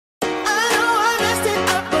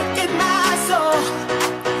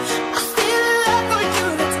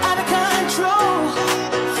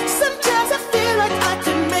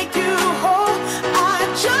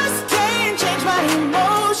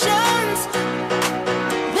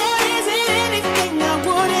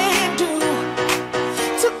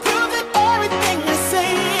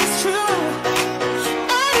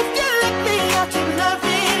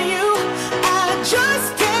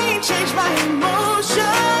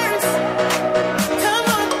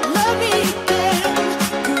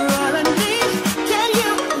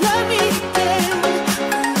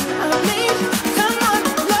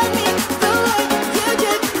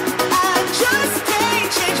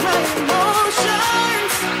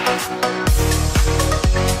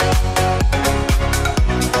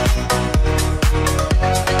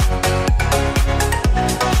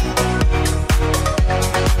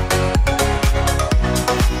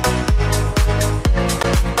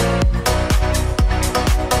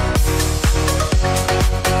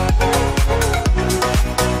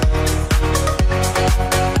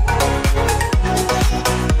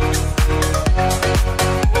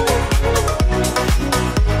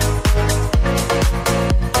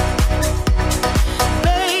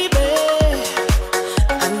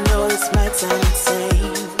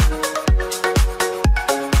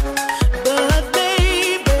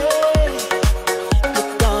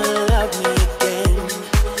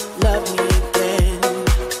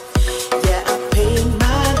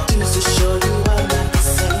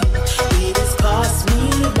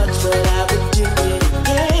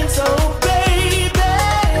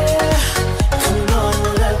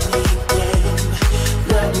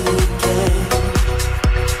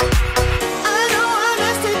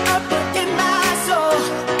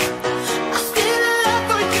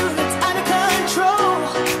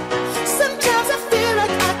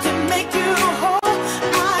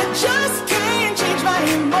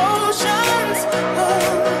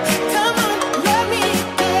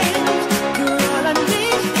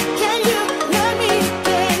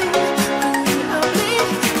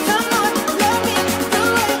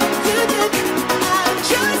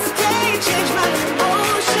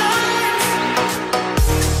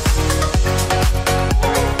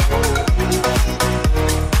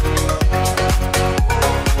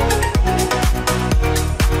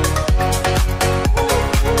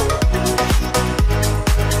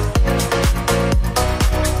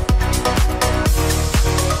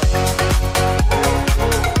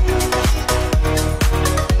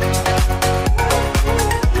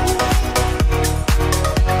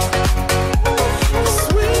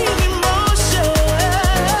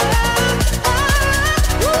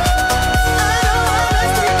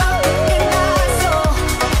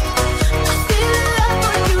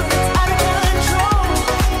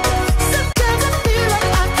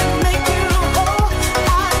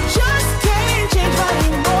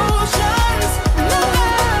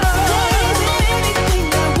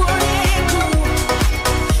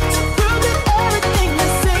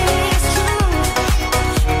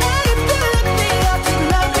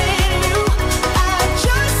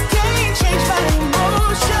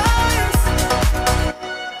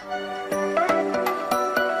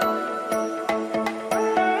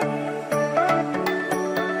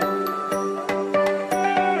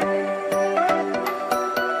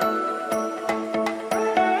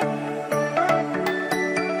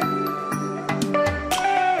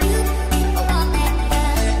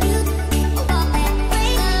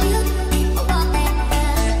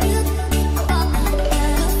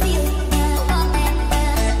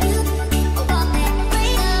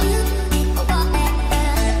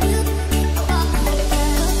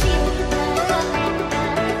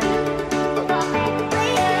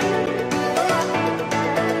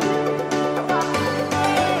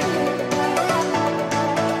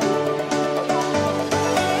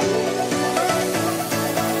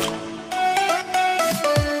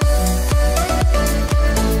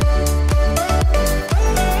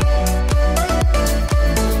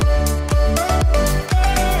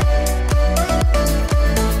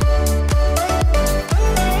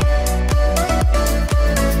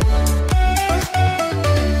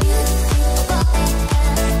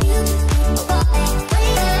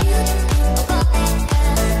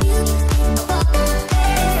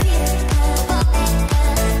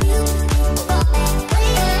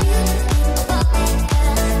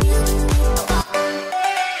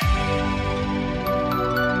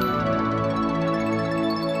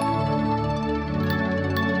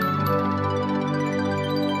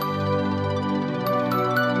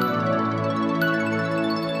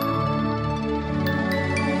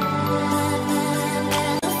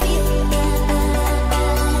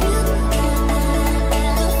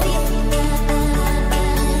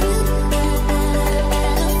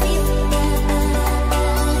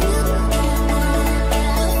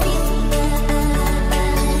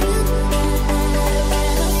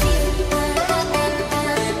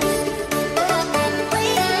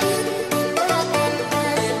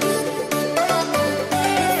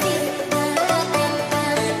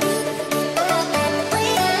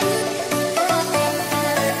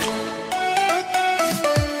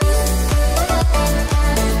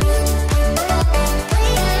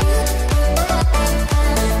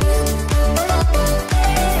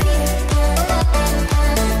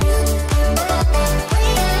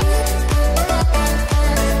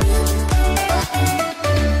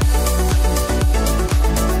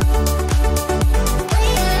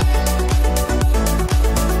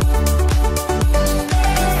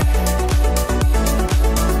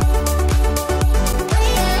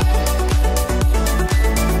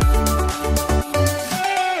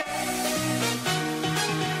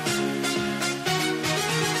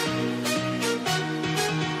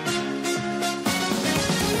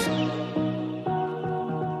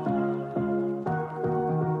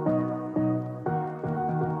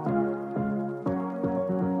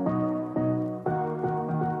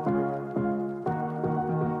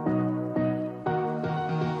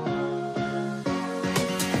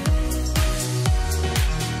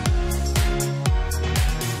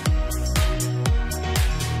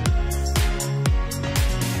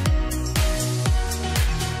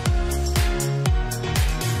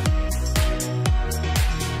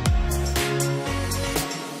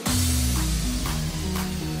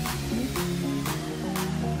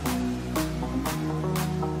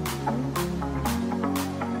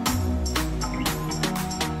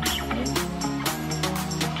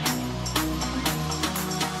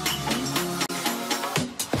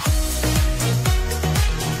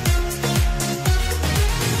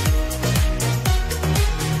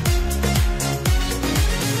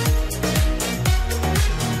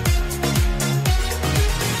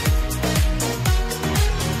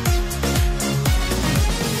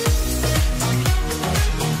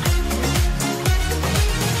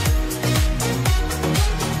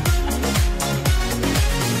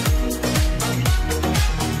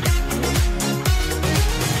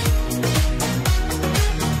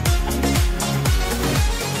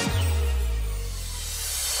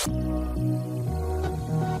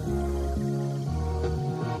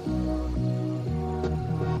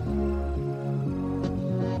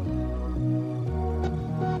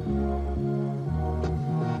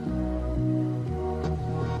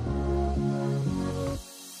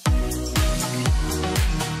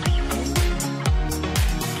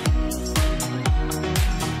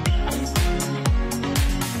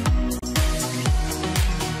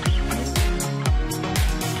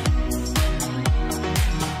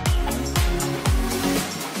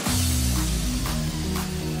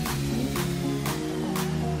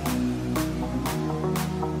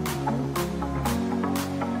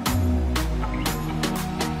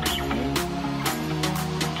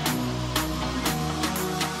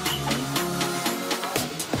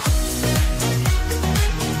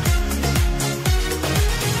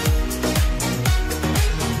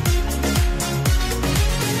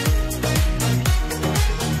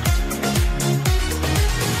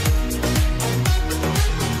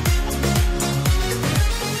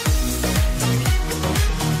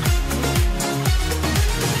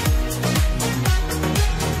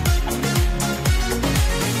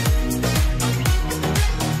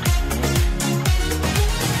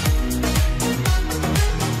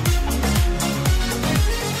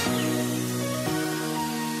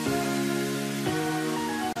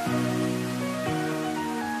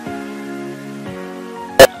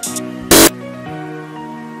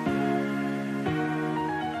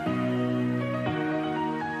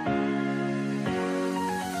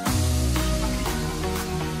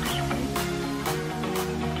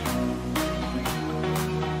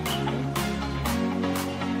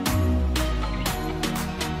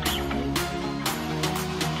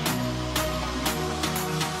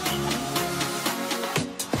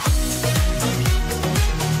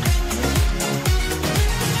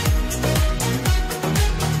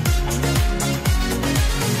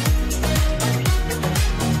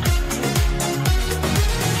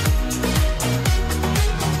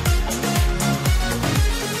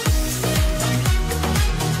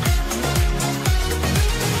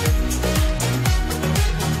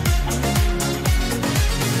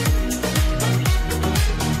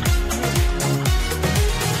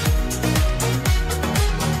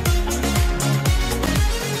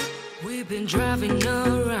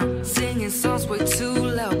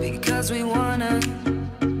because we wanna.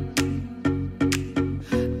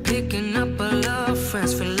 Picking up our love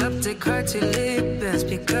friends, fill up the car till it bends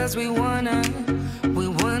because we wanna.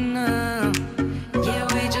 Yeah,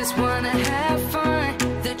 we just wanna have fun.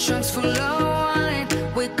 The trunk's full of wine.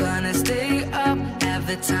 We're gonna stay up, have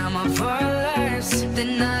the time of our lives. The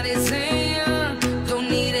night is young, don't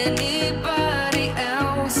need anybody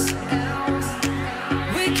else.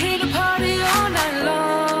 We came to party all night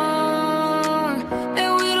long, and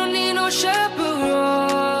we don't need no chaperone.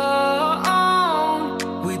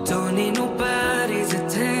 We don't need nobody's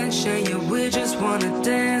attention, yeah, we just wanna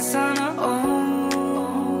dance on our own.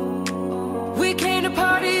 We came to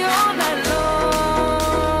party all night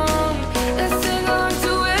long and sing on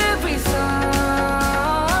to every song.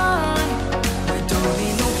 We don't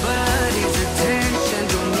need nobody's attention,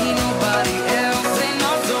 don't need nobody else in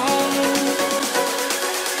our zone.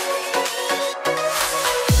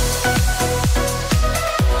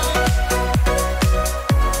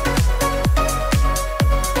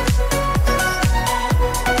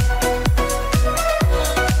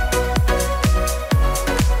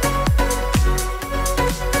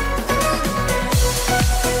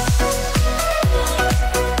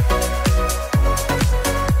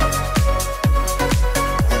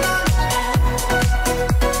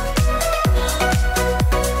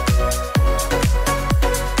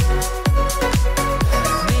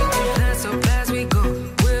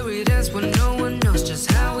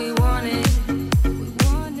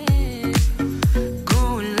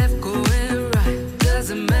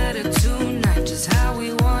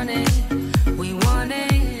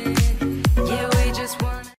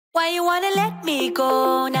 Why you wanna let me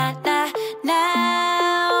go, nah, nah,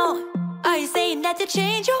 now? Are you saying that you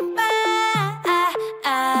change your mind?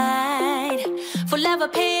 For love or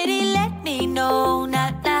pity, let me know,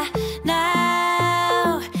 nah, nah,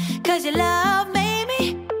 now. Cause your love made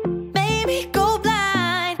me go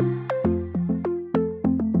blind.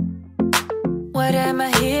 What am I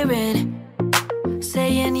hearing?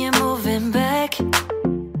 Saying you're moving back.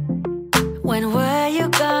 When were you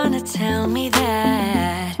gonna tell me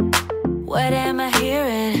that? What am I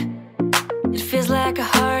hearing? It feels like a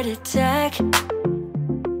heart attack.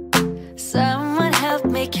 Someone help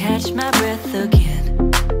me catch my breath again.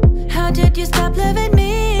 How did you stop loving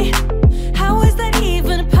me? How is that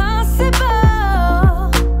even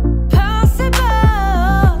possible? Possible?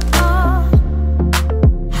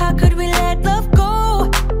 How could we let love go?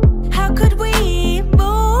 How could we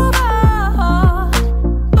move on?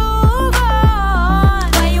 Move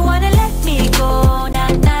on. Why you wanna let me go? Nah,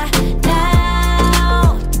 nah.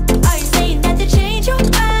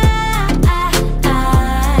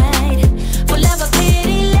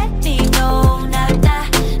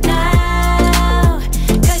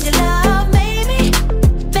 Cause your love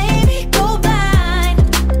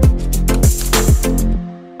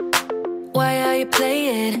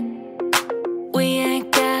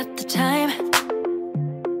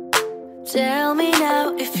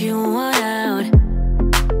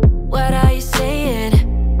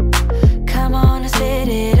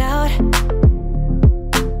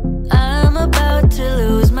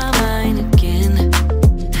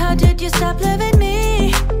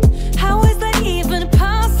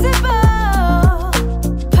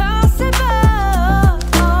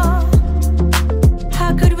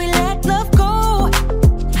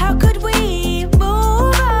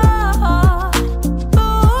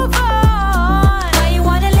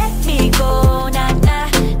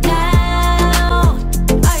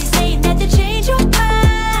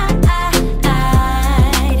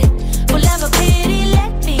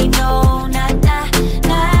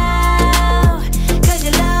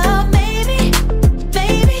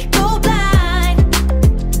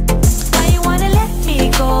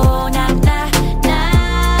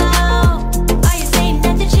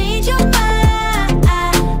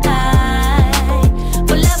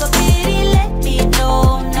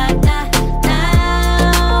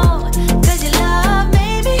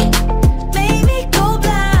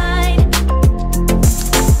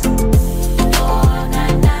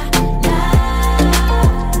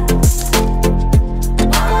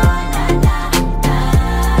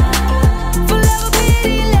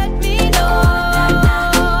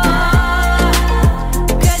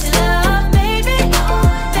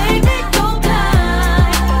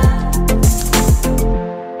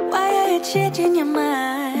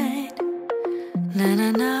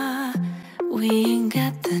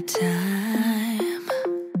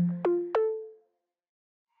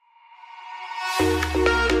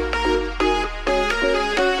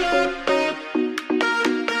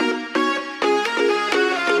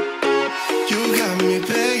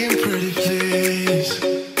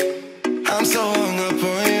I'm so hung up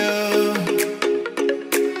on you.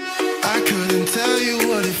 I couldn't tell